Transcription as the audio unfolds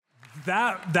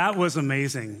That was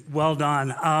amazing. Well done.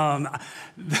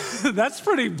 That's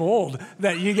pretty bold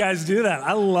that you guys do that.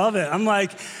 I love it. I'm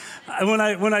like, when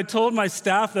I told my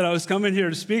staff that I was coming here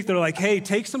to speak, they're like, hey,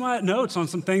 take some notes on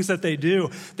some things that they do.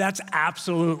 That's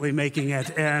absolutely making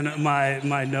it in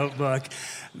my notebook.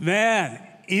 Man,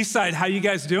 Eastside, how you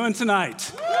guys doing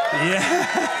tonight?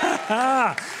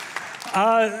 Yeah.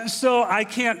 So I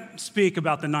can't speak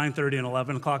about the 9:30 and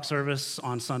 11 o'clock service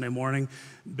on Sunday morning,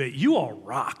 but you all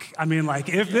rock. I mean, like,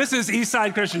 if this is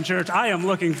Eastside Christian Church, I am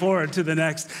looking forward to the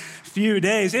next few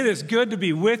days. It is good to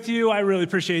be with you. I really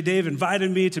appreciate Dave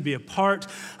inviting me to be a part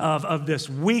of this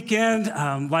weekend.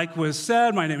 Like was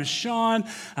said, my name is Shawn.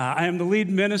 I am the lead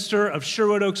minister of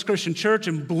Sherwood Oaks Christian Church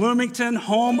in Bloomington,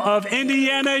 home of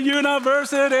Indiana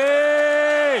University.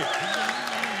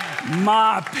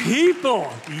 My people,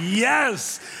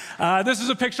 yes. This is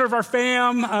a picture of our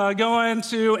fam going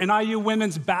to an IU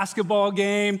women's basketball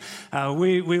game.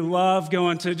 We love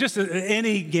going to just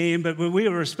any game, but we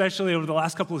were especially over the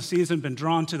last couple of seasons been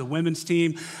drawn to the women's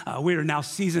team. We are now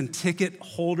season ticket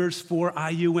holders for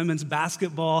IU women's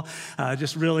basketball.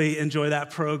 Just really enjoy that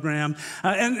program.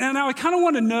 And now I kind of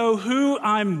want to know who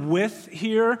I'm with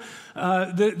here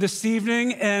this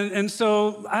evening. And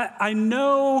so I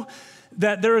know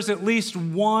that there is at least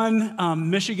one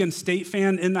Michigan State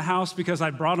fan in the house because I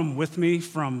brought him with me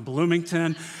from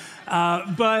Bloomington.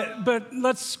 But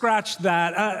let's scratch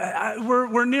that.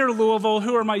 We're near Louisville.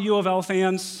 Who are my U of L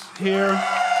fans here?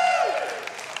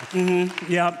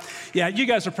 Mm-hmm. Yeah, you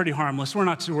guys are pretty harmless. We're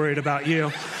not too worried about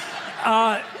you.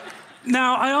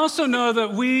 Now, I also know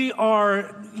that we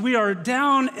are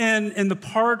down in the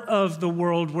part of the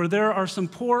world where there are some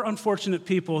poor, unfortunate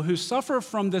people who suffer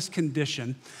from this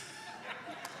condition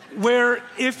where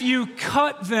if you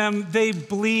cut them, they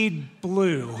bleed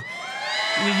blue.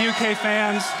 The UK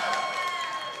fans,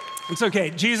 it's okay.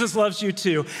 Jesus loves you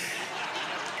too.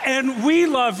 And we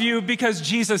love you because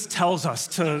Jesus tells us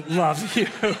to love you.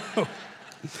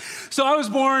 So I was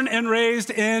born and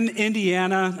raised in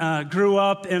Indiana, grew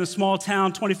up in a small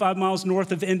town 25 miles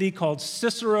north of Indy called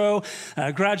Cicero,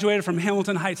 graduated from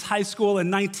Hamilton Heights High School in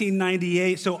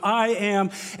 1998. So I am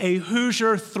a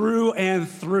Hoosier through and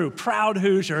through, proud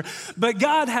Hoosier. But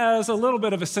God has a little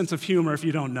bit of a sense of humor if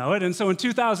you don't know it. And so in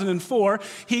 2004,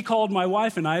 he called my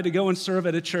wife and I to go and serve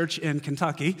at a church in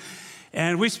Kentucky.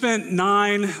 And we spent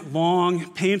 9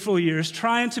 long, painful years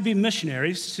trying to be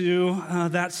missionaries to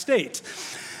that state.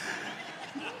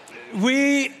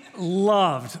 We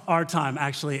loved our time,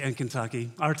 actually, in Kentucky,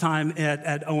 our time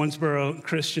at Owensboro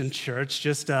Christian Church,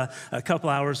 just a couple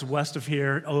hours west of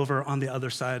here, over on the other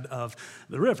side of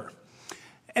the river.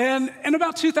 And in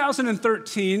about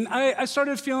 2013, I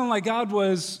started feeling like God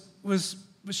was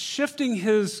shifting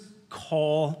his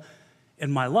call in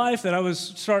my life, that I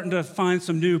was starting to find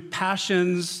some new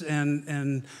passions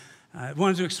and I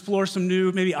wanted to explore some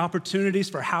new maybe opportunities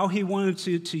for how he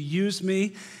wanted to use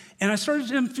me. And I started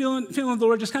feeling the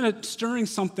Lord just kind of stirring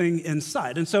something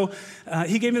inside. And so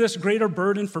he gave me this greater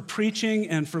burden for preaching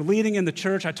and for leading in the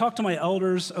church. I talked to my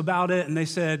elders about it, and they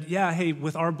said, yeah, hey,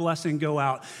 with our blessing, go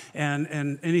out.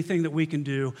 And anything that we can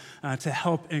do to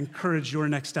help encourage your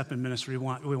next step in ministry,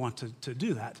 we want to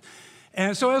do that.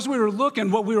 And so as we were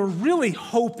looking, what we were really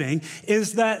hoping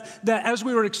is that as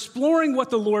we were exploring what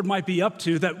the Lord might be up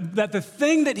to, that the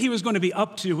thing that he was going to be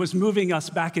up to was moving us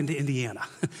back into Indiana,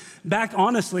 back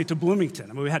honestly to Bloomington.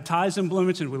 I mean, we had ties in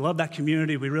Bloomington. We loved that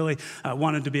community. We really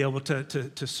wanted to be able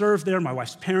to serve there. My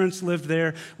wife's parents lived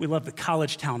there. We loved the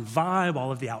college town vibe, all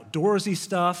of the outdoorsy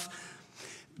stuff.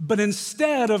 But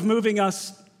instead of moving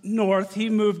us north, he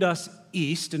moved us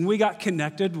east, and we got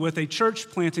connected with a church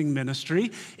planting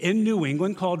ministry in New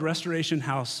England called Restoration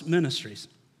House Ministries.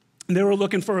 And they were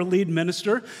looking for a lead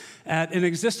minister at an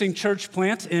existing church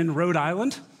plant in Rhode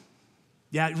Island.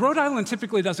 Yeah, Rhode Island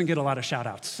typically doesn't get a lot of shout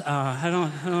outs. I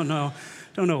don't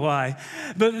know why.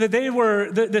 But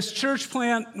this church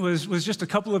plant was just a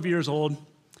couple of years old,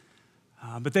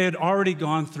 but they had already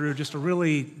gone through just a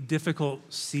really difficult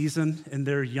season in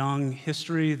their young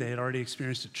history. They had already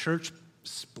experienced a church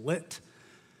split.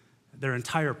 Their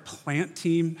entire plant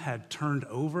team had turned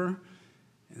over.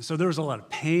 And so there was a lot of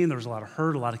pain, there was a lot of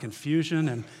hurt, a lot of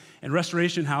confusion, and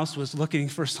Restoration House was looking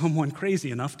for someone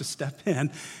crazy enough to step in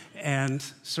and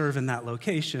serve in that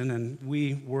location, and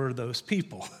we were those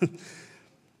people.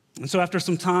 And so after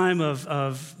some time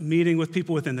of meeting with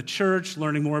people within the church,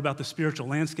 learning more about the spiritual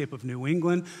landscape of New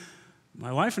England,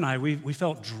 my wife and I, we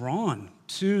felt drawn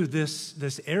to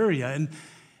this area.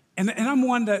 And I'm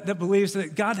one that believes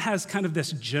that God has kind of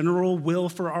this general will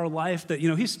for our life, that,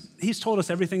 he's told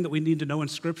us everything that we need to know in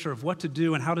Scripture of what to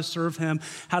do and how to serve him,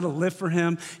 how to live for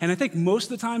him. And I think most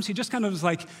of the times he just kind of is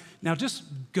like, now just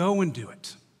go and do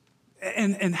it.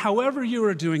 And however you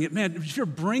are doing it, man, if you're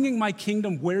bringing my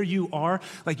kingdom where you are,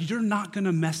 like, you're not going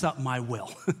to mess up my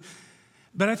will.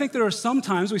 But I think there are some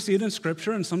times we see it in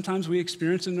Scripture, and sometimes we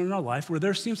experience it in our life, where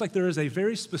there seems like there is a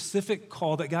very specific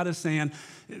call that God is saying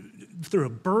through a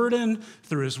burden,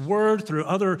 through his word, through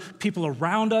other people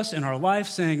around us in our life,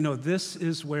 saying, no, this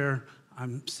is where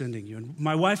I'm sending you. And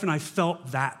my wife and I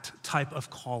felt that type of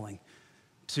calling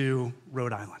to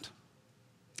Rhode Island.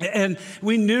 And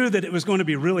we knew that it was going to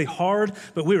be really hard,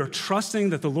 but we were trusting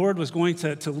that the Lord was going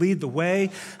to lead the way.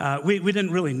 We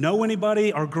didn't really know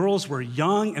anybody. Our girls were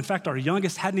young. In fact, our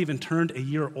youngest hadn't even turned a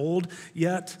year old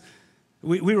yet.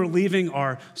 We were leaving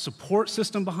our support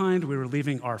system behind. We were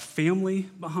leaving our family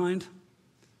behind.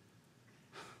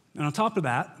 And on top of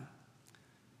that,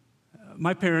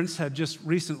 my parents had just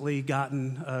recently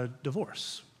gotten a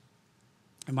divorce.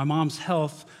 And my mom's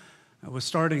health was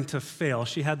starting to fail.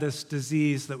 She had this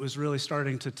disease that was really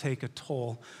starting to take a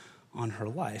toll on her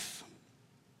life.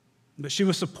 But she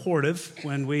was supportive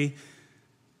when we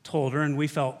told her, and we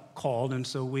felt called, and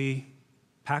so we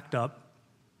packed up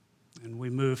and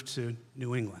we moved to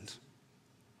New England.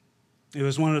 It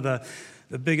was one of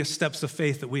the biggest steps of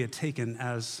faith that we had taken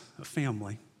as a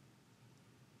family.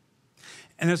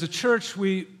 And as a church,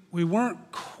 we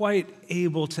weren't quite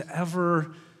able to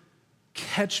ever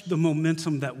catch the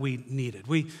momentum that we needed.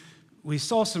 We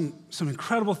saw some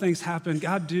incredible things happen,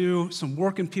 God do some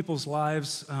work in people's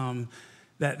lives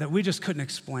that we just couldn't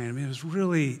explain. I mean, it was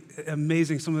really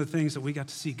amazing, some of the things that we got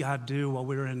to see God do while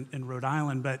we were in Rhode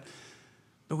Island, but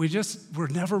we just were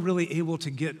never really able to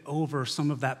get over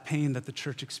some of that pain that the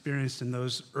church experienced in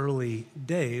those early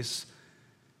days.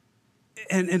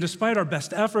 And despite our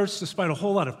best efforts, despite a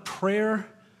whole lot of prayer,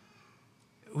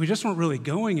 we just weren't really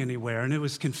going anywhere, and it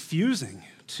was confusing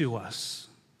to us.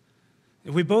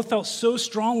 We both felt so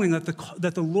strongly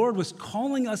that the Lord was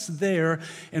calling us there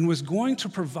and was going to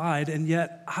provide, and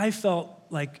yet I felt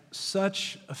like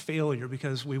such a failure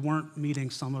because we weren't meeting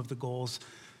some of the goals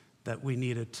that we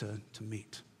needed to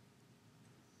meet.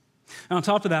 And on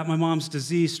top of that, my mom's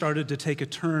disease started to take a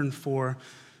turn for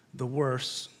the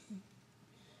worse.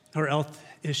 Her health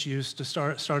issues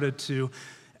started to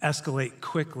escalate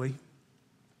quickly.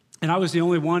 And I was the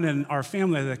only one in our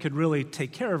family that could really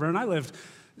take care of her. And I lived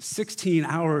 16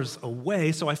 hours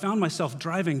away, so I found myself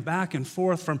driving back and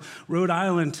forth from Rhode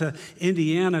Island to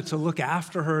Indiana to look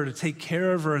after her, to take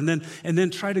care of her, and then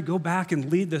try to go back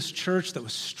and lead this church that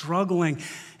was struggling.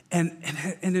 And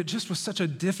it just was such a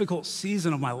difficult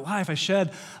season of my life. I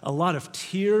shed a lot of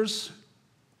tears.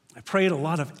 I prayed a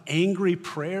lot of angry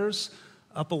prayers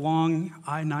up along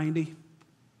I-90.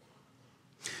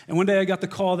 And one day I got the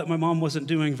call that my mom wasn't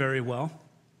doing very well,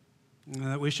 and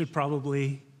that we should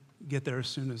probably get there as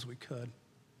soon as we could.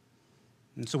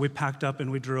 And so we packed up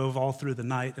and we drove all through the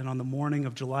night, and on the morning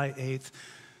of July 8th,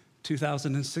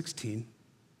 2016,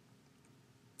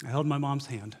 I held my mom's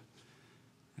hand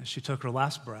as she took her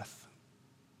last breath,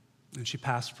 and she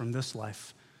passed from this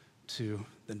life to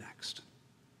the next.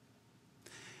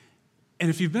 And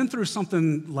if you've been through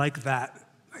something like that,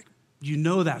 you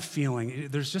know that feeling.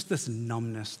 There's just this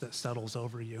numbness that settles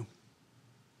over you.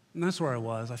 And that's where I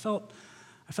was. I felt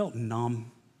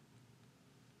numb.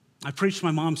 I preached my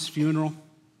mom's funeral.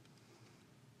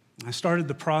 I started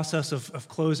the process of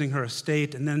closing her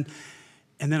estate, and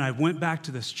then I went back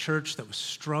to this church that was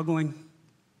struggling,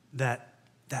 that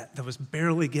was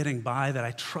barely getting by, that I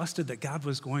trusted that God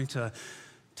was going to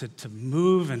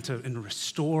move and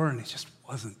restore, and it just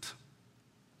wasn't.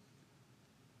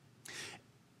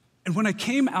 And when I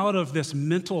came out of this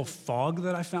mental fog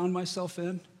that I found myself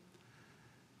in,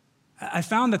 I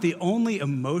found that the only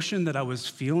emotion that I was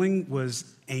feeling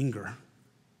was anger.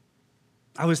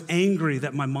 I was angry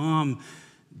that my mom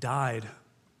died.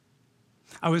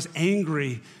 I was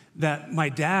angry that my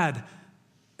dad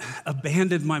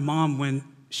abandoned my mom when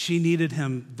she needed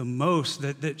him the most,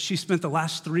 that she spent the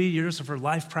last 3 years of her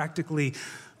life practically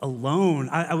alone.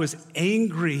 I was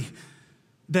angry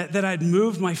that I'd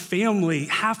moved my family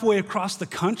halfway across the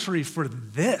country for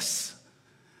this.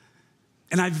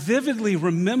 And I vividly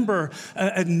remember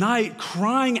a night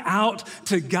crying out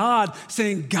to God,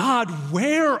 saying, God,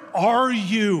 where are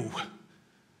you?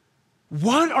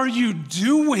 What are you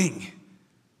doing?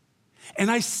 And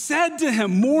I said to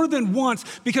him more than once,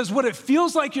 because what it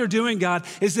feels like you're doing, God,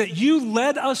 is that you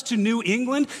led us to New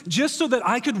England just so that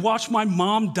I could watch my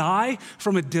mom die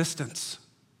from a distance.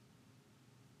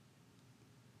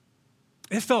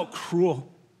 It felt cruel.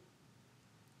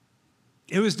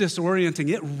 It was disorienting.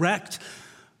 It wrecked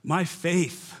my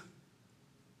faith.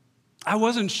 I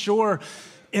wasn't sure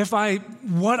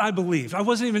what I believed. I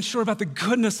wasn't even sure about the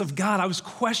goodness of God. I was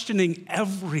questioning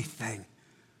everything.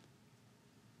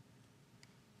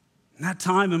 And that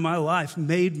time in my life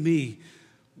made me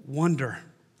wonder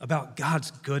about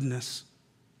God's goodness.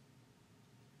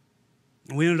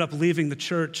 And we ended up leaving the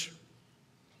church,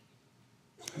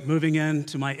 moving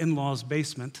into my in-laws'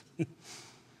 basement.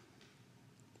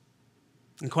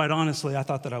 And quite honestly, I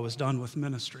thought that I was done with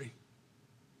ministry.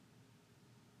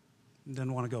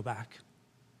 Didn't want to go back.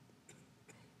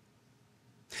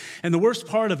 And the worst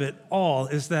part of it all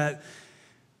is that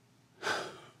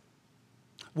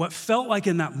what felt like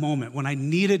in that moment when I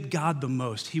needed God the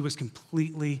most, he was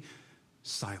completely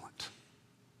silent.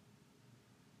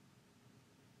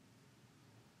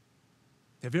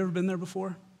 Have you ever been there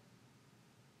before?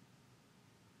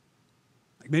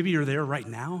 Like maybe you're there right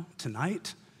now,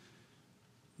 tonight.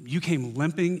 You came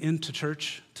limping into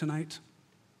church tonight,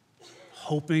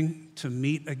 hoping to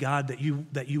meet a God that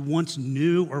you once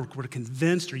knew or were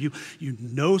convinced, or you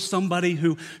know somebody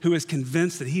who is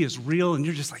convinced that he is real, and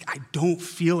you're just like, I don't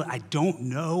feel it, I don't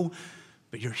know,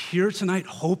 but you're here tonight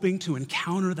hoping to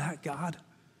encounter that God.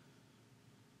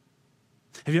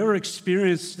 Have you ever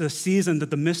experienced the season that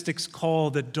the mystics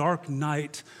call the dark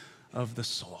night of the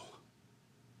soul?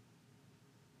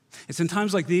 It's in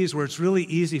times like these where it's really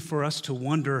easy for us to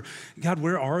wonder, God,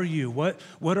 where are you? What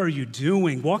are you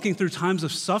doing? Walking through times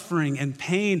of suffering and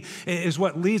pain is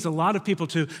what leads a lot of people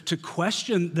to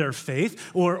question their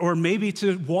faith or maybe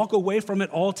to walk away from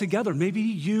it altogether. Maybe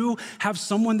you have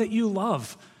someone that you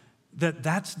love,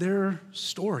 that's their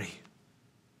story.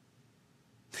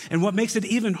 And what makes it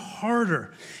even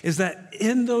harder is that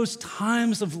in those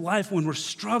times of life when we're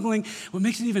struggling, what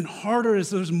makes it even harder is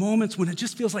those moments when it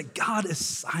just feels like God is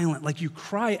silent, like you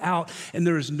cry out and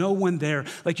there is no one there,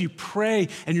 like you pray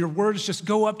and your words just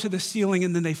go up to the ceiling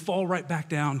and then they fall right back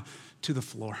down to the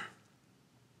floor.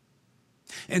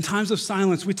 In times of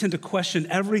silence, we tend to question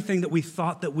everything that we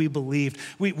thought that we believed.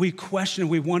 We question,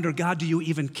 we wonder, God, do you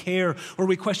even care? Or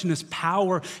we question his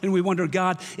power, and we wonder,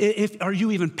 God, are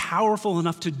you even powerful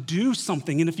enough to do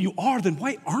something? And if you are, then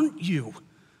why aren't you?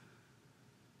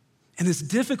 And as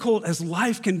difficult as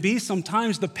life can be,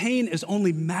 sometimes the pain is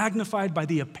only magnified by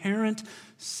the apparent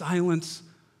silence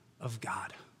of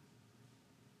God.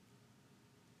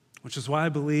 Which is why I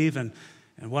believe, and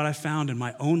what I found in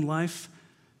my own life,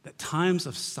 that times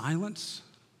of silence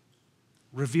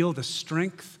reveal the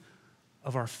strength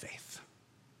of our faith.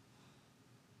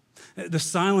 The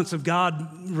silence of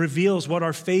God reveals what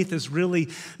our faith is really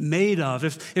made of.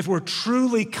 If we're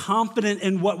truly confident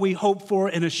in what we hope for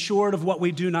and assured of what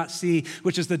we do not see,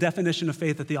 which is the definition of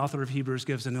faith that the author of Hebrews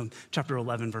gives in chapter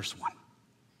 11, verse 1.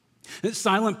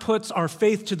 Silence puts our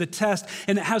faith to the test,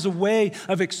 and it has a way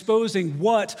of exposing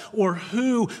what or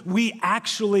who we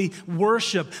actually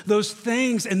worship. Those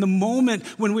things in the moment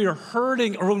when we are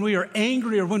hurting or when we are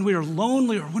angry or when we are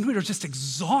lonely or when we are just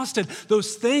exhausted,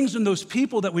 those things and those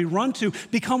people that we run to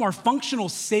become our functional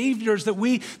saviors that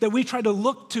we try to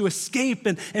look to escape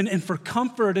and for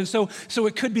comfort. And so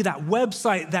it could be that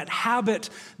website, that habit,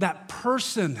 that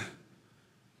person.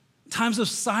 Times of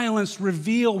silence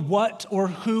reveal what or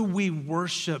who we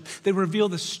worship. They reveal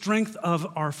the strength of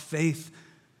our faith,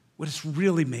 what it's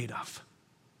really made of.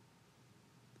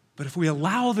 But if we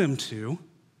allow them to,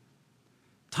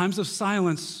 times of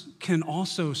silence can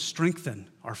also strengthen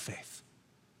our faith.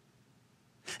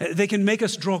 They can make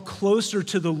us draw closer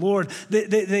to the Lord.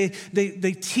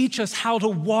 They teach us how to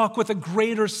walk with a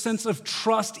greater sense of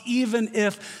trust, even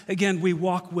if, again, we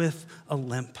walk with a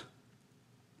limp.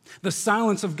 The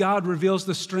silence of God reveals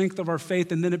the strength of our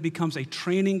faith, and then it becomes a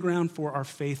training ground for our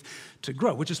faith to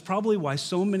grow, which is probably why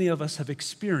so many of us have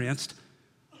experienced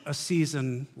a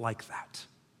season like that.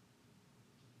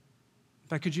 In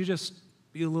fact, could you just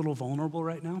be a little vulnerable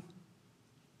right now?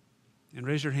 And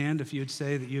raise your hand if you'd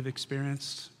say that you've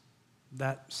experienced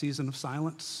that season of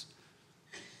silence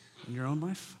in your own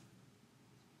life.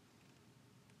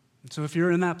 And so if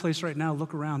you're in that place right now,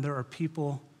 look around. There are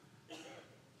people.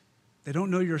 They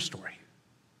don't know your story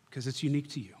because it's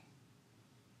unique to you,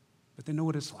 but they know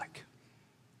what it's like.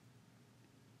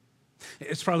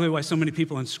 It's probably why so many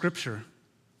people in Scripture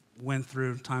went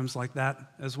through times like that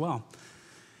as well.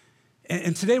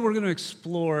 And today we're going to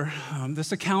explore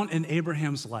this account in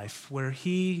Abraham's life where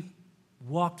he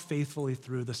walked faithfully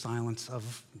through the silence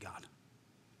of God.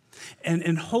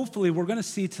 And hopefully we're going to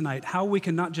see tonight how we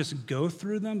can not just go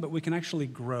through them, but we can actually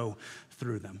grow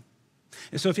through them.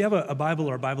 And so if you have a Bible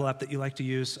or a Bible app that you like to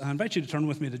use, I invite you to turn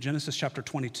with me to Genesis chapter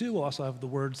 22. We'll also have the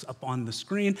words up on the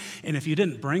screen. And if you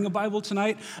didn't bring a Bible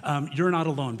tonight, you're not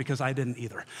alone, because I didn't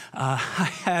either. I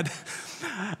had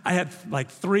like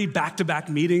 3 back-to-back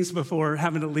meetings before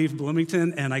having to leave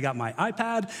Bloomington, and I got my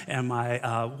iPad and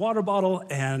my water bottle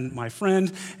and my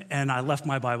friend, and I left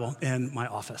my Bible in my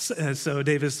office. And so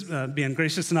Dave is being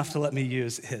gracious enough to let me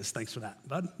use his. Thanks for that,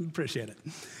 bud. Appreciate it.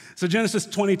 So Genesis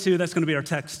 22, that's going to be our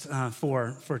text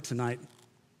for tonight.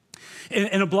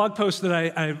 In a blog post that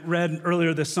I read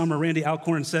earlier this summer, Randy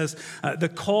Alcorn says, the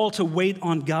call to wait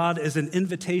on God is an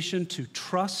invitation to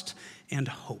trust and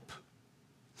hope.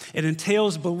 It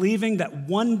entails believing that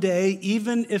one day,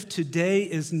 even if today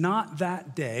is not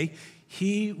that day,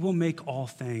 he will make all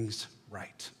things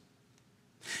right.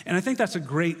 And I think that's a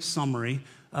great summary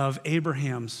of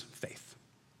Abraham's faith.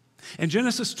 In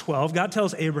Genesis 12, God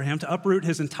tells Abraham to uproot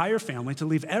his entire family, to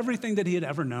leave everything that he had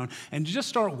ever known, and just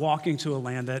start walking to a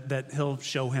land that he'll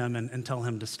show him and tell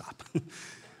him to stop.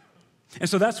 And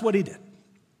so that's what he did.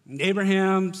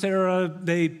 Abraham, Sarah,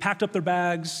 they packed up their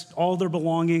bags, all their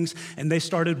belongings, and they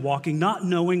started walking, not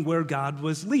knowing where God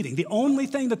was leading. The only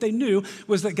thing that they knew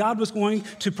was that God was going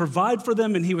to provide for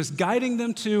them, and he was guiding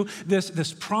them to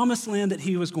this promised land that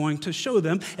he was going to show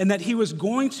them, and that he was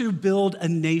going to build a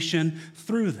nation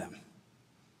through them.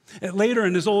 Later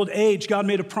in his old age, God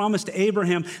made a promise to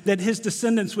Abraham that his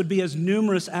descendants would be as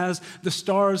numerous as the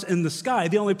stars in the sky.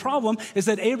 The only problem is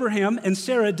that Abraham and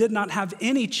Sarah did not have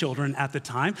any children at the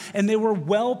time, and they were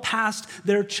well past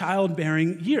their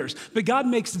childbearing years. But God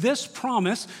makes this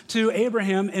promise to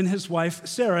Abraham and his wife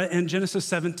Sarah in Genesis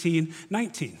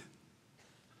 17:19.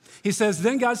 He says,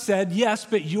 then God said, yes,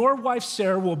 but your wife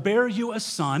Sarah will bear you a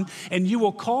son, and you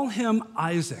will call him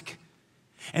Isaac.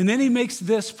 And then he makes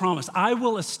this promise: I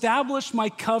will establish my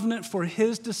covenant for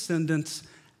his descendants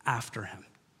after him.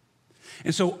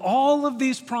 And so all of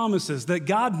these promises that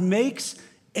God makes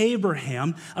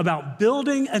Abraham about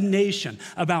building a nation,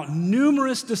 about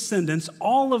numerous descendants,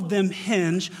 all of them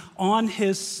hinge on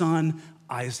his son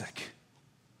Isaac,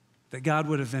 that God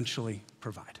would eventually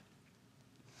provide,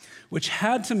 which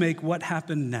had to make what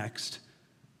happened next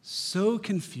so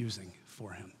confusing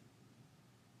for him.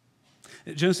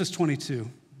 Genesis 22,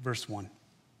 verse 1. It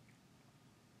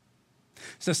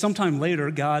says, sometime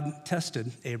later, God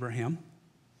tested Abraham.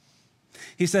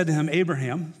 He said to him,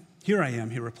 Abraham, here I am,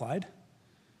 he replied.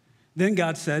 Then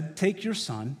God said, take your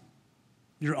son,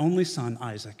 your only son,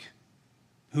 Isaac,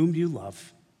 whom you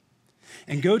love,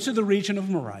 and go to the region of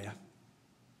Moriah.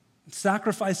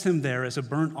 Sacrifice him there as a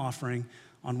burnt offering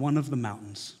on one of the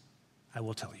mountains I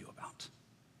will tell you about.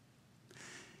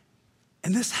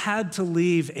 And this had to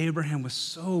leave Abraham with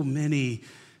so many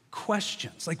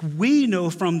questions. Like, we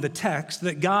know from the text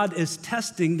that God is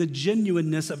testing the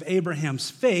genuineness of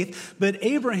Abraham's faith, but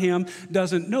Abraham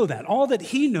doesn't know that. All that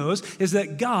he knows is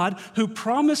that God, who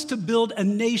promised to build a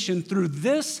nation through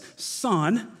this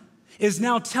son, is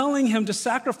now telling him to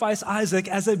sacrifice Isaac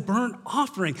as a burnt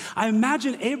offering. I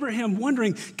imagine Abraham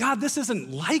wondering, God, this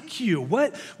isn't like you.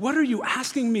 What are you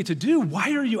asking me to do?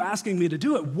 Why are you asking me to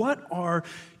do it? What are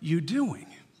you doing?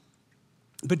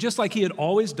 But just like he had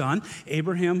always done,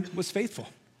 Abraham was faithful.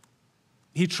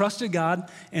 He trusted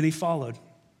God and he followed.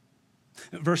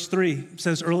 Verse 3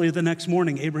 says, early the next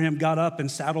morning, Abraham got up and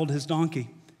saddled his donkey.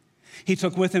 He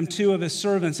took with him 2 of his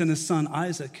servants and his son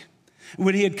Isaac.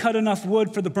 When he had cut enough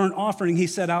wood for the burnt offering, he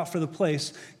set out for the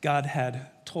place God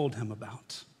had told him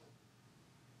about.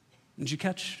 Did you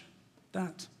catch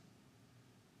that?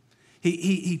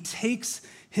 He takes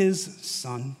his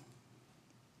son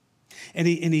and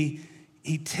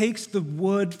he takes the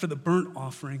wood for the burnt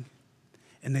offering,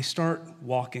 and they start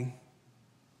walking.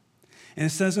 And it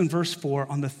says in verse 4,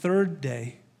 on the 3rd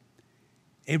day,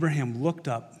 Abraham looked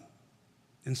up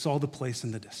and saw the place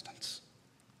in the distance.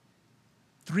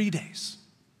 3 days.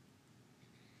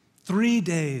 3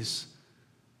 days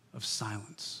of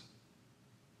silence.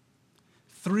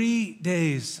 3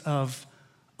 days of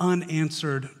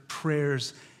unanswered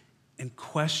prayers and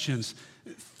questions.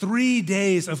 3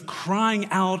 days of crying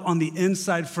out on the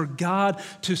inside for God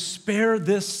to spare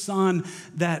this son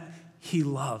that he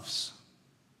loves.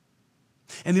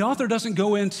 And the author doesn't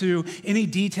go into any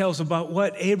details about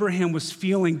what Abraham was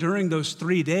feeling during those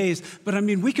 3 days, but I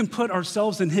mean, we can put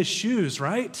ourselves in his shoes,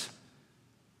 right?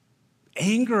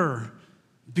 Anger,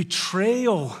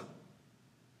 betrayal,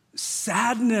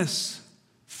 sadness,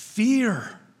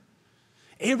 fear.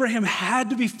 Abraham had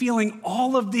to be feeling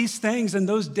all of these things in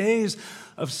those days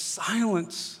of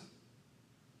silence.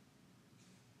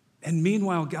 And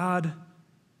meanwhile, God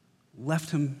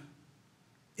left him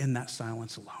in that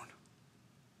silence alone.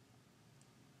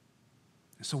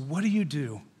 So what do you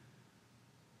do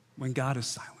when God is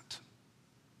silent?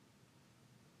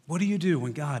 What do you do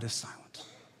when God is silent?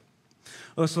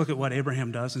 Well, let's look at what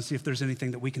Abraham does and see if there's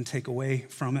anything that we can take away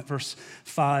from it. Verse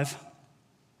 5.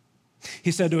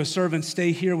 He said to his servant,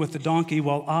 "Stay here with the donkey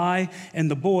while I and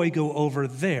the boy go over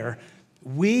there.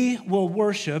 We will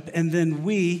worship, and then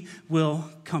we will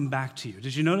come back to you."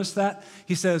 Did you notice that?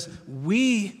 He says,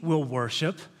 we will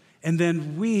worship, and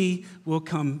then we will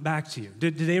come back to you.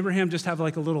 Did Abraham just have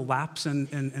like a little lapse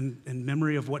in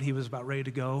memory of what he was about ready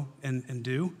to go and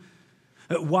do?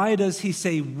 Why does he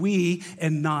say we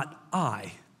and not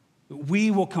I? We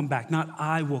will come back, not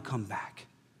I will come back.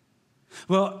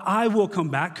 Well, I will come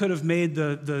back could have made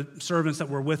the servants that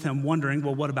were with him wondering,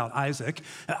 well, what about Isaac?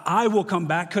 I will come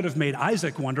back could have made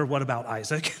Isaac wonder, what about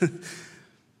Isaac?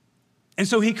 And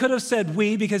so he could have said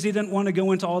we because he didn't want to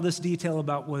go into all this detail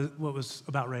about what was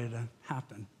about ready to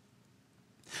happen.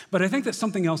 But I think that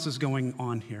something else is going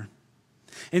on here.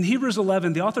 In Hebrews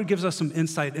 11, the author gives us some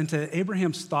insight into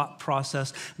Abraham's thought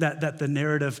process that the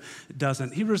narrative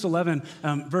doesn't. Hebrews 11,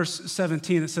 verse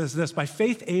 17, it says this: "By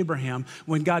faith Abraham,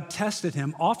 when God tested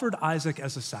him, offered Isaac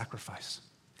as a sacrifice.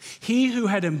 He who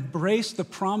had embraced the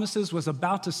promises was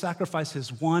about to sacrifice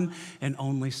his one and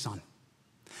only son.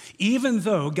 Even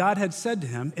though God had said to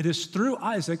him, 'It is through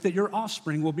Isaac that your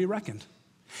offspring will be reckoned.'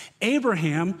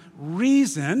 Abraham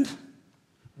reasoned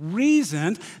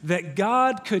that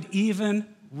God could even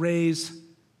raise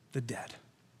the dead."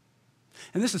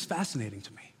 And this is fascinating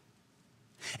to me.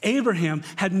 Abraham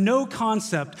had no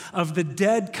concept of the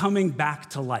dead coming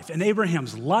back to life. In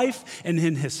Abraham's life and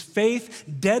in his faith,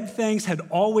 dead things had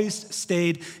always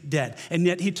stayed dead. And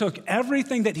yet he took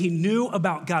everything that he knew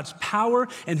about God's power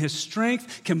and his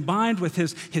strength, combined with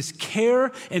his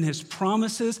care and his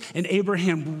promises, and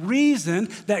Abraham reasoned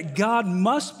that God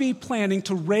must be planning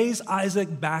to raise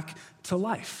Isaac back to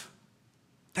life.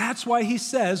 That's why he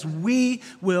says, "We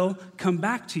will come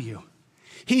back to you."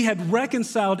 He had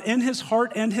reconciled in his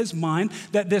heart and his mind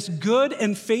that this good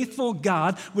and faithful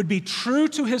God would be true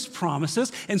to his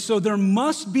promises, and so there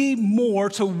must be more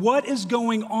to what is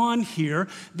going on here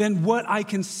than what I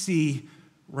can see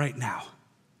right now.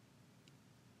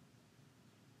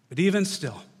 But even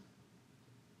still,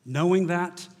 knowing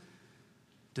that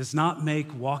does not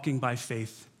make walking by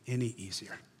faith any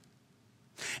easier.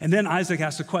 And then Isaac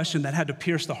asked a question that had to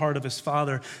pierce the heart of his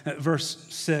father. Verse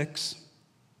 6.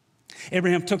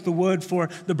 Abraham took the wood for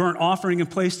the burnt offering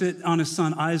and placed it on his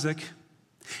son Isaac,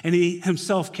 and he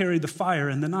himself carried the fire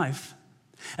and the knife.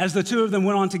 As the two of them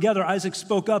went on together, Isaac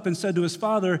spoke up and said to his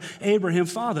father, Abraham,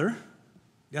 "Father."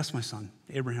 "Yes, my son,"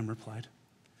 Abraham replied.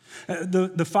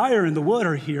 The fire and the wood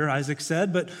are here," Isaac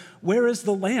said, "but where is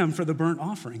the lamb for the burnt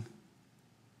offering?"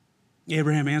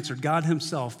 Abraham answered, "God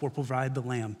himself will provide the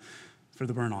lamb for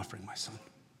the burnt offering, my son."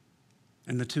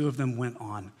 And the two of them went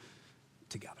on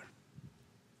together.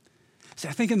 See,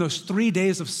 I think in those 3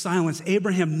 days of silence,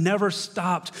 Abraham never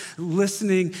stopped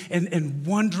listening and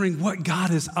wondering what God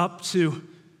is up to.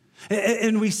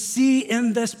 And we see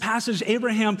in this passage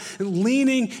Abraham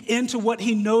leaning into what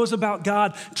he knows about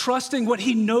God, trusting what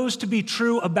he knows to be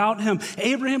true about him.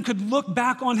 Abraham could look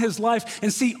back on his life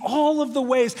and see all of the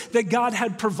ways that God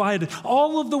had provided,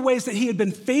 all of the ways that he had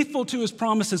been faithful to his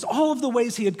promises, all of the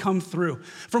ways he had come through.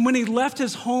 From when he left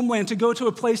his homeland to go to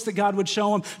a place that God would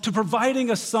show him, to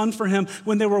providing a son for him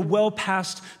when they were well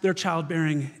past their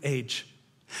childbearing age.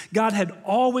 God had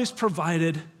always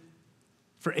provided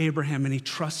for Abraham, and he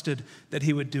trusted that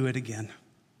he would do it again.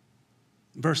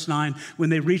 Verse 9, when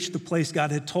they reached the place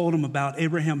God had told him about,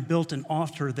 Abraham built an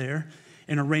altar there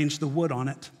and arranged the wood on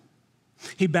it.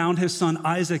 He bound his son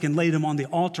Isaac and laid him on the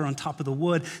altar on top of the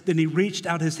wood. Then he reached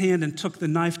out his hand and took the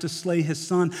knife to slay his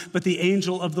son. But the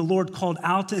angel of the Lord called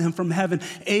out to him from heaven,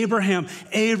 "Abraham,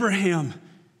 Abraham."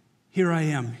 "Here I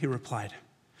am," he replied.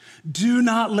 "Do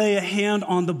not lay a hand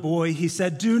on the boy," he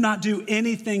said. "Do not do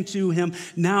anything to him.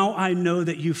 Now I know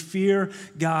that you fear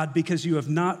God because you have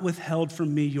not withheld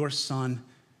from me your son,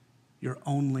 your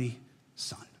only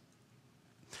son."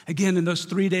 Again, in those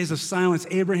 3 days of silence,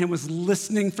 Abraham was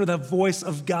listening for the voice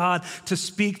of God to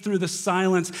speak through the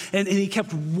silence, and he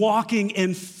kept walking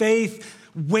in faith,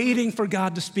 waiting for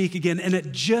God to speak again, and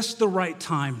at just the right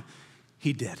time,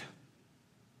 he did.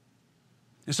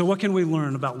 And so what can we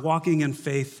learn about walking in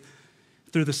faith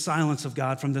through the silence of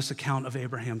God from this account of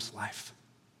Abraham's life?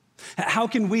 How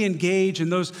can we engage in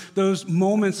those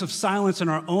moments of silence in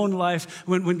our own life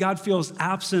when God feels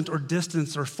absent or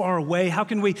distant or far away? How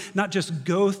can we not just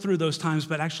go through those times,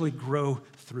 but actually grow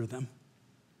through them?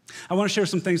 I want to share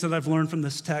some things that I've learned from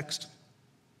this text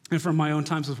and from my own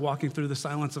times of walking through the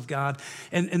silence of God.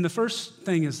 And the first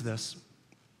thing is this: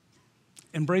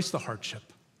 embrace the hardship.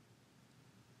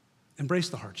 Embrace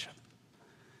the hardship.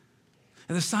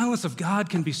 And the silence of God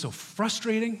can be so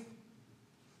frustrating.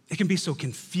 It can be so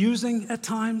confusing at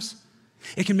times.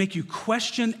 It can make you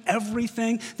question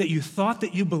everything that you thought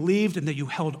that you believed and that you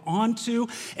held on to.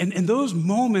 And those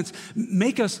moments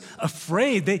make us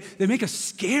afraid. They make us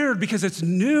scared because it's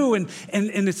new and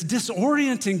it's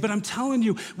disorienting. But I'm telling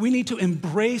you, we need to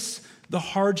embrace the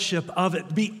hardship of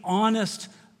it. Be honest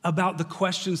about the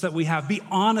questions that we have. Be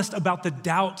honest about the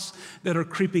doubts that are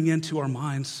creeping into our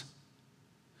minds.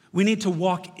 We need to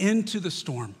walk into the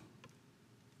storm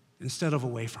instead of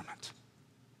away from it.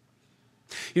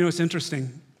 You know, it's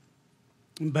interesting,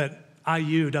 but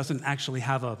IU doesn't actually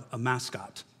have a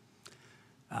mascot.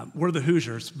 We're the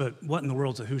Hoosiers, but what in the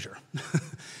world's a Hoosier?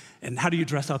 And how do you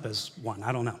dress up as one?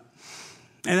 I don't know.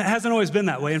 And it hasn't always been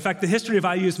that way. In fact, the history of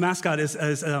IU's mascot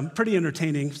is pretty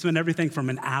entertaining. It's been everything from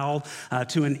an owl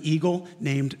to an eagle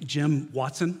named Jim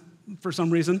Watson for some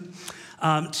reason,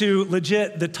 to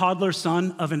legit the toddler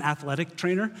son of an athletic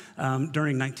trainer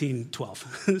during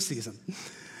 1912 season.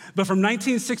 But from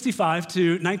 1965 to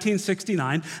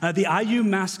 1969, the IU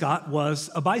mascot was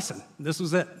a bison. This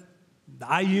was it, the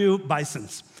IU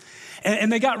Bisons.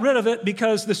 And they got rid of it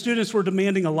because the students were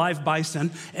demanding a live bison,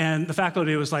 and the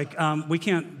faculty was like, we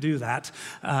can't do that.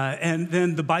 And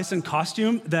then the bison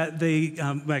costume that they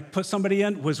put somebody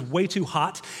in was way too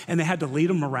hot, and they had to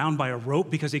lead him around by a rope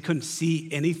because he couldn't see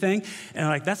anything.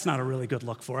 And that's not a really good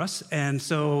look for us. And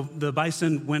so the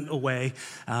bison went away,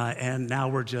 and now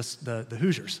we're just the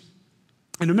Hoosiers.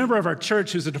 And a member of our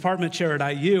church who's a department chair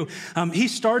at IU, he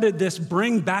started this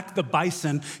Bring Back the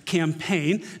Bison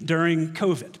campaign during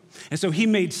COVID. And so he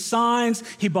made signs,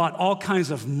 he bought all kinds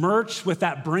of merch with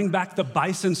that Bring Back the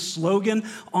Bison slogan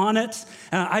on it.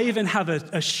 I even have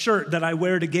a shirt that I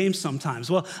wear to games sometimes.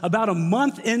 Well, about a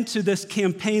month into this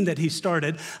campaign that he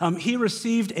started, he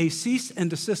received a cease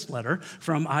and desist letter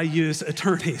from IU's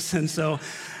attorneys. And so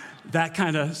that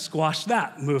kind of squashed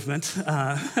that movement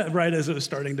right as it was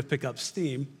starting to pick up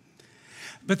steam.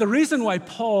 But the reason why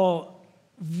Paul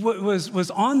was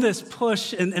on this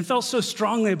push and felt so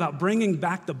strongly about bringing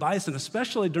back the bison,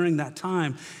 especially during that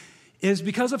time, is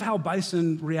because of how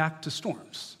bison react to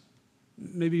storms.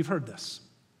 Maybe you've heard this.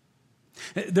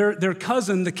 Their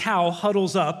cousin, the cow,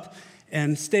 huddles up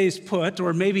and stays put,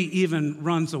 or maybe even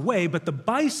runs away, but the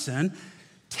bison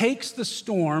takes the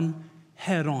storm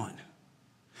head on.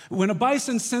 When a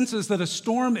bison senses that a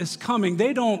storm is coming,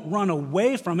 they don't run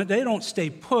away from it. They don't stay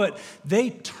put. They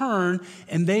turn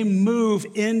and they move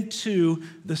into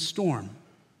the storm.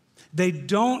 They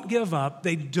don't give up.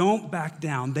 They don't back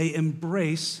down. They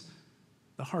embrace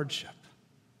the hardship.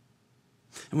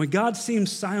 And when God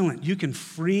seems silent, you can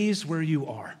freeze where you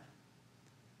are.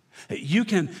 You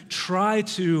can try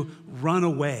to run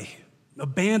away,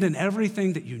 abandon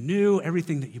everything that you knew,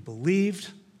 everything that you believed.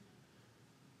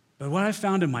 But what I've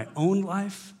found in my own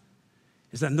life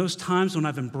is that in those times when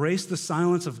I've embraced the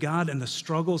silence of God and the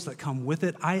struggles that come with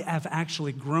it, I have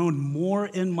actually grown more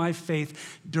in my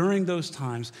faith during those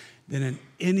times than in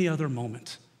any other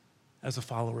moment as a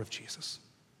follower of Jesus.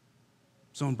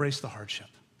 So embrace the hardship.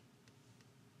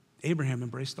 Abraham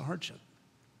embraced the hardship.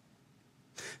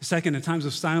 Second, in times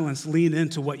of silence, lean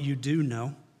into what you do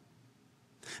know.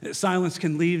 Silence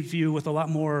can leave you with a lot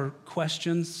more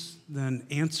questions than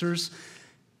answers.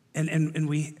 And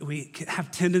we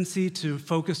have tendency to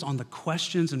focus on the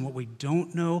questions and what we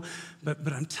don't know,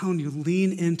 but I'm telling you,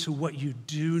 lean into what you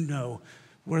do know,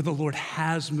 where the Lord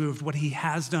has moved, what he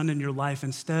has done in your life,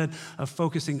 instead of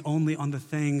focusing only on the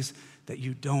things that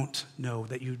you don't know,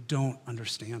 that you don't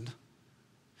understand.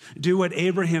 Do what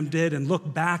Abraham did and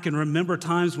look back and remember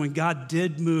times when God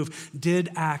did move, did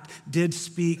act, did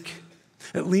speak.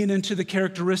 Lean into the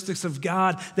characteristics of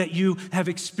God that you have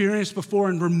experienced before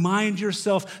and remind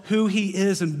yourself who he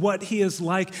is and what he is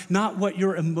like, not what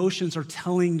your emotions are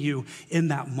telling you in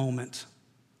that moment.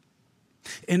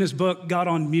 In his book, God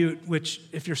on Mute, which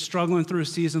if you're struggling through a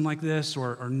season like this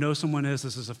or know someone is,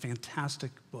 this is a fantastic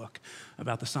book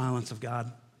about the silence of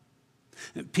God.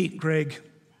 Pete Greig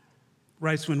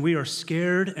writes, when we are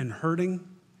scared and hurting,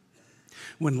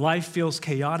 when life feels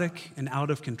chaotic and out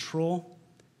of control,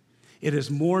 it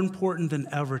is more important than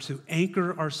ever to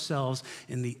anchor ourselves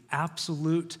in the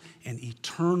absolute and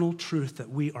eternal truth that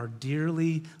we are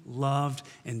dearly loved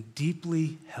and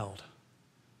deeply held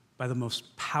by the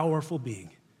most powerful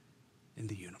being in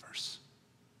the universe.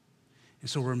 And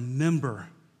so remember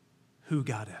who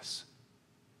God is.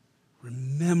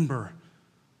 Remember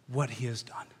what he has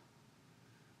done.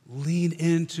 Lean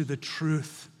into the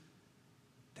truth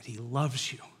that he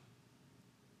loves you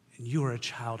and you are a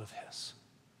child of his.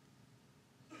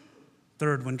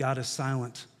 Third, when God is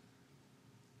silent,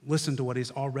 listen to what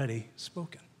he's already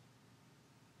spoken.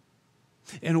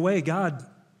 In a way, God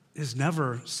is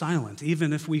never silent,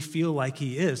 even if we feel like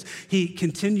he is. He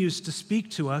continues to speak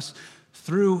to us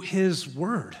through his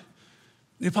word.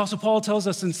 The Apostle Paul tells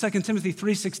us in 2 Timothy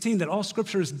 3:16 that all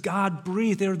scripture is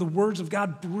God-breathed. They are the words of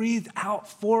God breathed out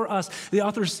for us. The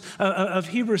author of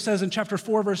Hebrews says in chapter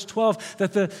 4, verse 12,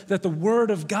 that the word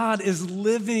of God is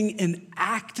living and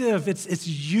active. It's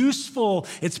useful.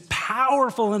 It's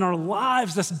powerful in our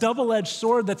lives, this double-edged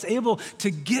sword that's able to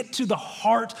get to the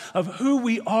heart of who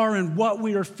we are and what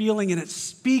we are feeling, and it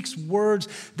speaks words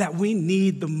that we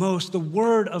need the most. The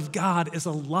word of God is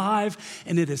alive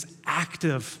and it is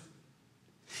active.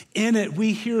 In it,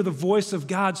 we hear the voice of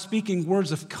God speaking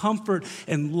words of comfort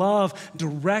and love,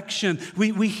 direction.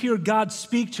 We hear God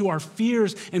speak to our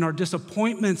fears and our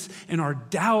disappointments and our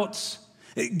doubts.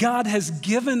 God has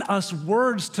given us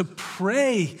words to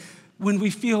pray when we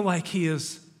feel like he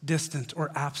is distant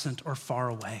or absent or far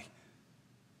away.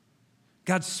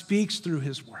 God speaks through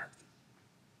his word.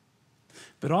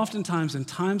 But oftentimes, in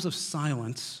times of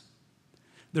silence,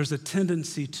 there's a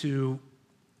tendency to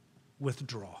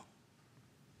withdraw,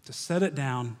 to set it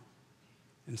down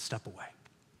and step away.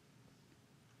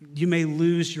 You may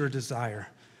lose your desire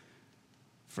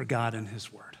for God and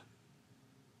his word.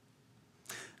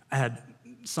 I had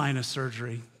sinus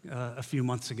surgery a few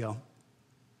months ago.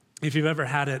 If you've ever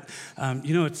had it,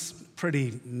 it's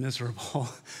pretty miserable.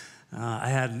 I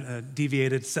had a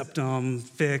deviated septum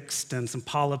fixed and some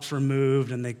polyps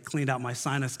removed, and they cleaned out my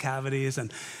sinus cavities.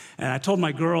 And I told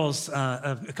my girls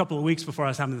a couple of weeks before I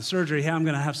was having the surgery, hey, I'm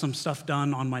going to have some stuff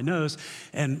done on my nose.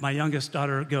 And my youngest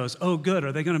daughter goes, oh, good.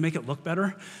 Are they going to make it look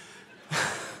better?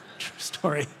 True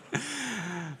story.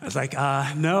 I was like,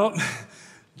 no,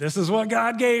 this is what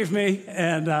God gave me.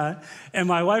 And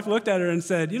my wife looked at her and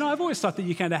said, I've always thought that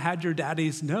you kind of had your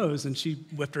daddy's nose. And she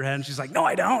whipped her head and she's like, no,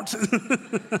 I don't.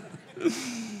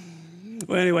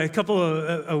 Well, anyway, a couple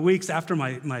of weeks after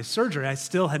my surgery, I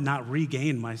still had not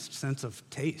regained my sense of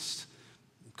taste.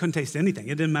 Couldn't taste anything.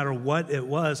 It didn't matter what it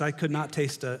was. I could not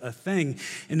taste a thing.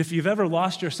 And if you've ever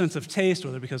lost your sense of taste,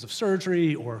 whether because of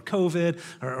surgery or COVID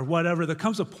or whatever, there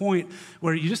comes a point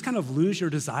where you just kind of lose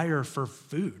your desire for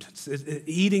food.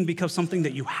 Eating becomes something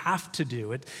that you have to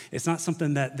do. It's not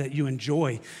something that you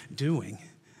enjoy doing.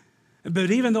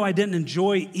 But even though I didn't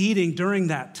enjoy eating during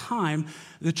that time,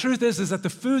 the truth is that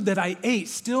the food that I ate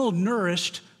still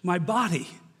nourished my body.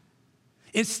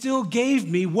 It still gave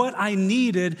me what I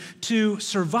needed to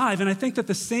survive. And I think that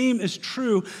the same is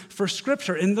true for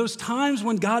Scripture. In those times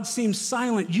when God seems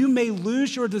silent, you may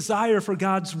lose your desire for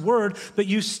God's word, but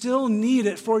you still need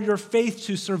it for your faith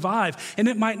to survive. And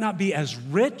it might not be as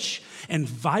rich and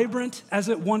vibrant as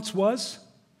it once was,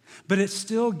 but it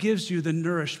still gives you the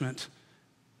nourishment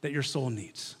that your soul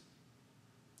needs.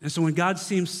 And so when God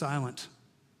seems silent,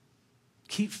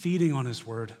 keep feeding on his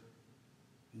word,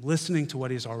 listening to what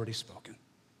he's already spoken.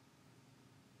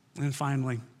 And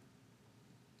finally,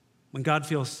 when God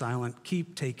feels silent,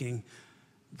 keep taking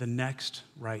the next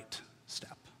right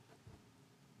step.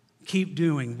 Keep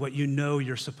doing what you know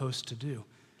you're supposed to do.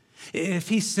 If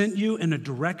he sent you in a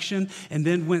direction and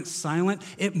then went silent,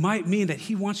 it might mean that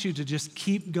he wants you to just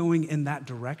keep going in that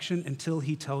direction until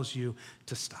he tells you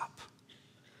to stop.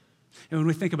 And when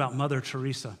we think about Mother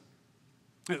Teresa,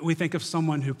 we think of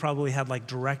someone who probably had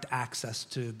direct access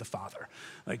to the Father.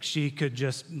 She could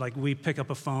just, we pick up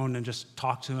a phone and just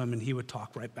talk to him and he would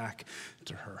talk right back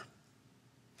to her.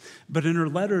 But in her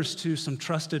letters to some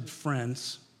trusted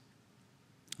friends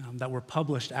that were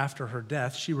published after her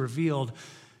death, she revealed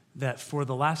that for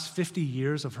the last 50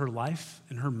 years of her life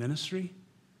and her ministry,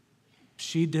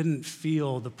 she didn't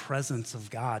feel the presence of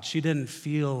God. She didn't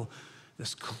feel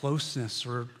this closeness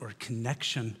or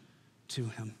connection to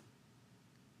him.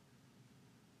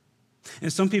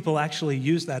 And some people actually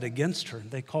used that against her.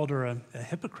 They called her a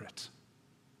hypocrite.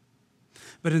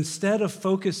 But instead of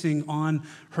focusing on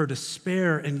her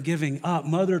despair and giving up,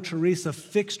 Mother Teresa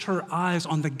fixed her eyes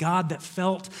on the God that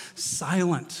felt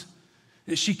silent.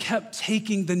 She kept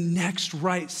taking the next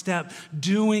right step,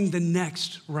 doing the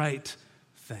next right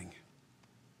thing.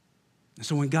 And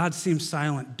so when God seems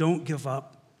silent, don't give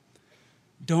up.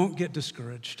 Don't get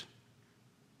discouraged.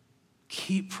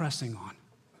 Keep pressing on.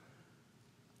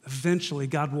 Eventually,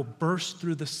 God will burst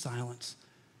through the silence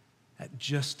at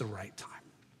just the right time.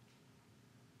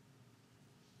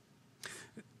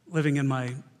 Living in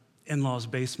my in-laws'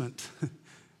 basement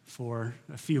for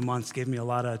a few months gave me a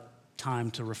lot of time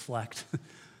to reflect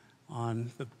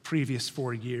on the previous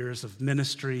 4 years of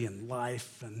ministry and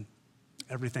life and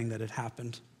everything that had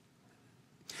happened.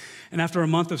 And after a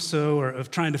month or so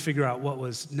of trying to figure out what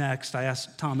was next, I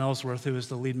asked Tom Ellsworth, who was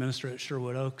the lead minister at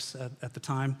Sherwood Oaks at the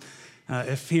time,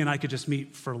 if he and I could just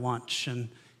meet for lunch, and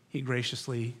he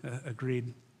graciously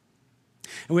agreed.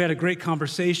 And we had a great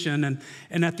conversation,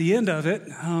 and at the end of it,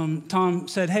 Tom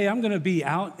said, hey, I'm going to be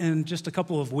out in just a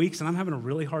couple of weeks, and I'm having a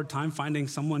really hard time finding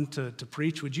someone to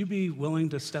preach. Would you be willing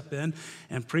to step in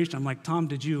and preach? I'm like, Tom,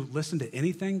 did you listen to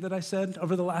anything that I said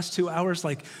over the last 2 hours?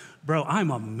 Like, bro,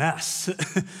 I'm a mess.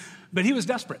 But he was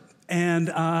desperate. And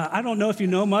I don't know if you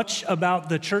know much about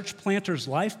the church planter's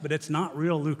life, but it's not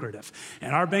real lucrative.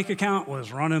 And our bank account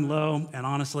was running low, and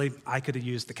honestly, I could have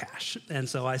used the cash. And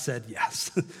so I said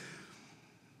yes.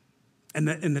 And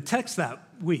in the text that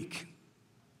week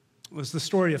was the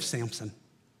story of Samson.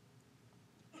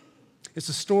 It's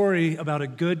a story about a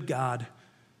good God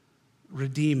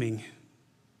redeeming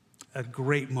a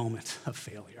great moment of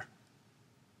failure.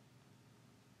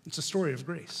 It's a story of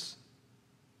grace.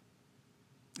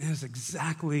 And it's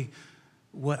exactly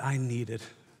what I needed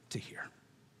to hear.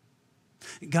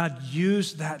 God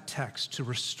used that text to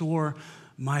restore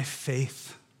my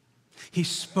faith. He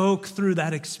spoke through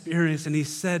that experience and he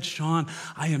said, Shawn,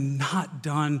 I am not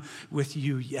done with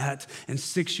you yet. And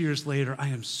 6 years later, I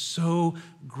am so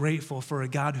grateful for a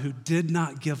God who did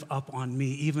not give up on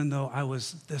me, even though I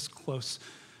was this close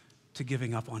to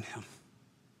giving up on him.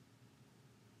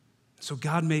 So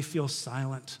God may feel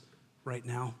silent right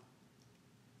now,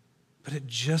 but at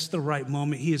just the right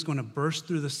moment, he is going to burst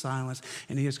through the silence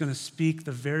and he is going to speak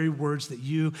the very words that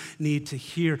you need to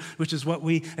hear, which is what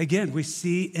we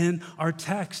see in our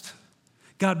text.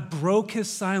 God broke his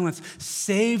silence,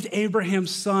 saved Abraham's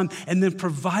son, and then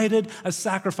provided a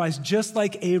sacrifice just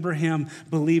like Abraham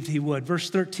believed he would.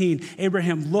 Verse 13,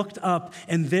 Abraham looked up,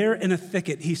 and there in a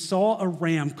thicket, he saw a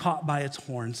ram caught by its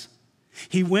horns.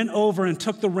 He went over and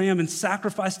took the ram and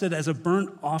sacrificed it as a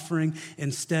burnt offering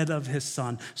instead of his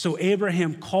son. So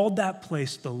Abraham called that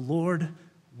place, the Lord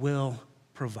will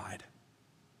provide.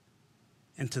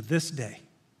 And to this day,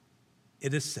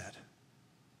 it is said,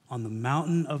 on the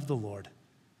mountain of the Lord,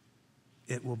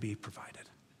 it will be provided.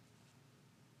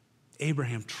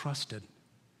 Abraham trusted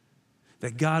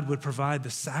that God would provide the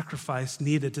sacrifice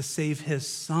needed to save his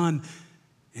son,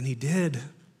 and he did.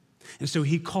 And so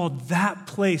he called that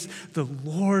place, the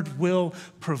Lord will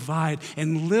provide.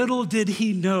 And little did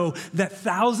he know that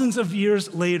thousands of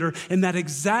years later, in that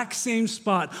exact same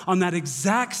spot, on that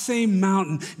exact same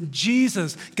mountain,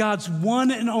 Jesus, God's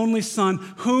one and only son,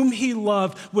 whom he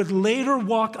loved, would later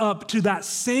walk up to that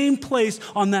same place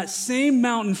on that same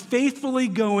mountain, faithfully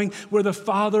going where the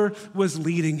Father was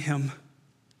leading him.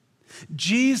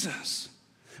 Jesus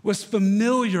was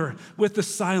familiar with the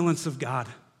silence of God.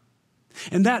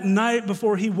 And that night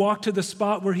before he walked to the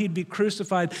spot where he'd be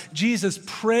crucified, Jesus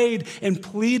prayed and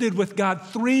pleaded with God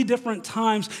 3 different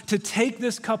times to take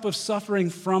this cup of suffering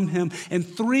from him. And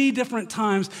 3 different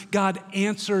times, God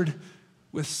answered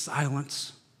with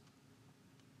silence.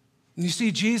 And you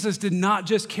see, Jesus did not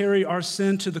just carry our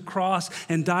sin to the cross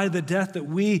and die the death that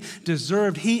we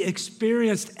deserved. He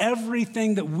experienced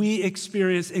everything that we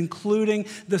experience, including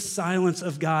the silence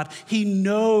of God. He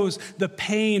knows the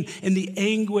pain and the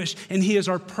anguish, and he is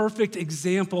our perfect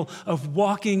example of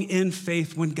walking in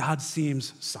faith when God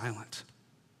seems silent.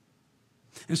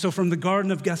 And so from the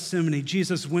Garden of Gethsemane,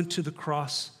 Jesus went to the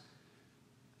cross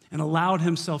and allowed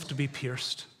himself to be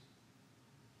pierced,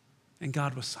 and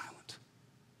God was silent.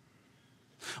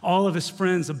 All of his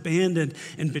friends abandoned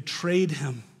and betrayed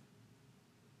him,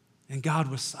 and God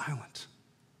was silent.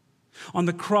 On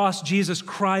the cross, Jesus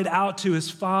cried out to his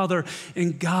Father,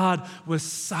 and God was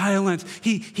silent.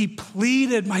 He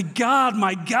pleaded, my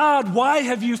God, why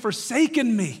have you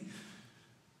forsaken me?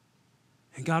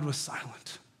 And God was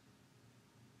silent.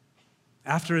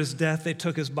 After his death, they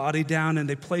took his body down and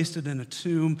they placed it in a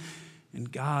tomb,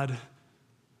 and God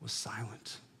was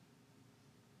silent.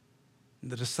 And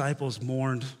the disciples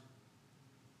mourned,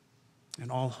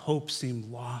 and all hope seemed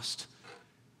lost,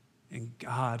 and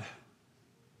God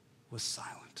was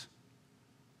silent.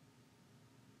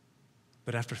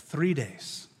 But after 3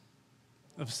 days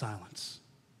of silence,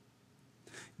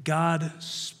 God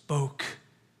spoke,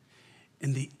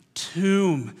 and the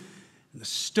tomb and the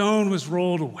stone was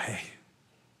rolled away,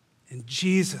 and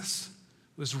Jesus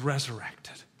was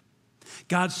resurrected.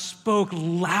 God spoke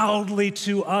loudly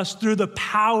to us through the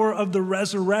power of the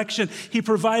resurrection. He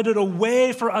provided a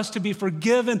way for us to be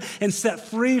forgiven and set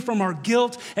free from our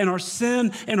guilt and our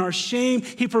sin and our shame.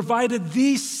 He provided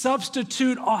the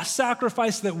substitute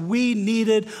sacrifice that we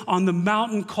needed on the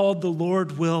mountain called the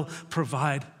Lord will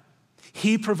provide.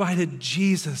 He provided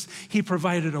Jesus. He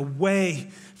provided a way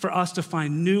for us to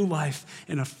find new life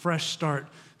and a fresh start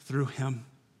through him.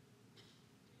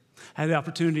 I had the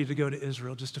opportunity to go to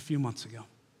Israel just a few months ago.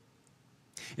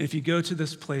 And if you go to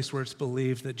this place where it's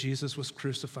believed that Jesus was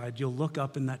crucified, you'll look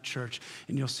up in that church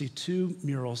and you'll see two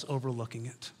murals overlooking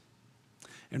it.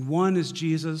 And one is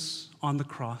Jesus on the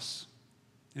cross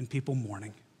and people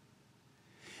mourning.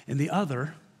 And the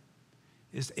other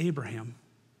is Abraham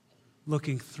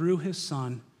looking through his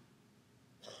son,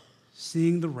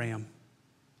 seeing the ram,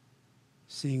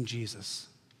 seeing Jesus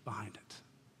behind it.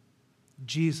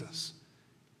 Jesus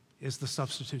is the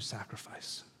substitute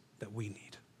sacrifice that we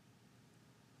need.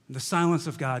 The silence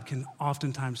of God can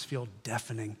oftentimes feel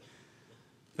deafening,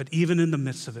 but even in the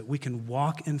midst of it, we can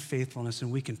walk in faithfulness and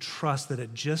we can trust that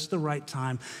at just the right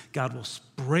time, God will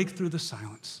break through the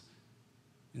silence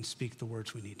and speak the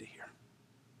words we need to hear.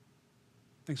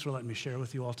 Thanks for letting me share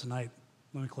with you all tonight.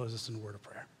 Let me close this in a word of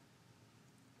prayer.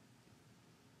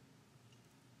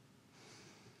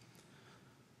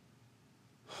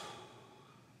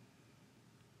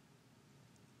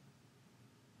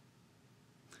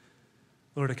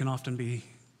 Lord, it can often be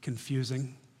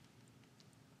confusing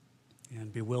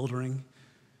and bewildering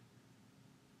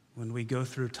when we go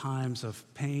through times of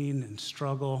pain and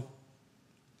struggle,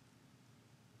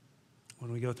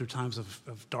 when we go through times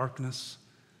of darkness,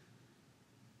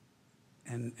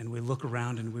 and we look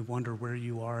around and we wonder where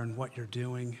you are and what you're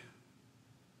doing.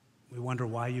 We wonder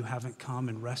why you haven't come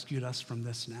and rescued us from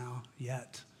this now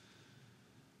yet.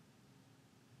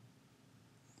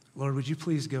 Lord, would you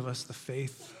please give us the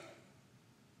faith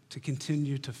to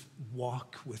continue to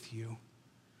walk with you,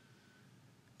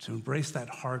 to embrace that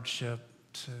hardship,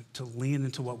 to lean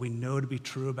into what we know to be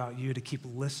true about you, to keep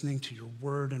listening to your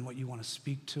word and what you want to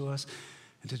speak to us,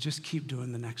 and to just keep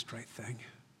doing the next right thing.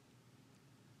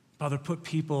 Father, put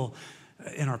people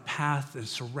in our path and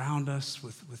surround us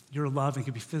with your love and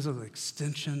can be physical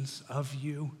extensions of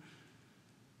you.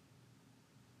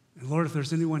 And Lord, if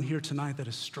there's anyone here tonight that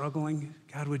is struggling,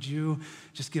 God, would you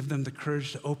just give them the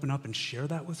courage to open up and share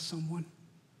that with someone?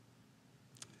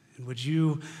 And would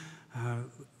you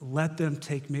let them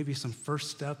take maybe some first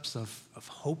steps of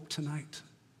hope tonight?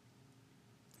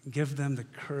 Give them the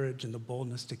courage and the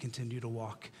boldness to continue to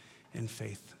walk in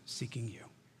faith, seeking you,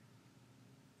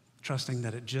 trusting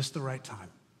that at just the right time,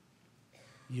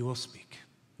 you will speak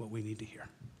what we need to hear.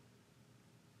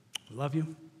 We love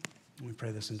you, and we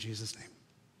pray this in Jesus' name.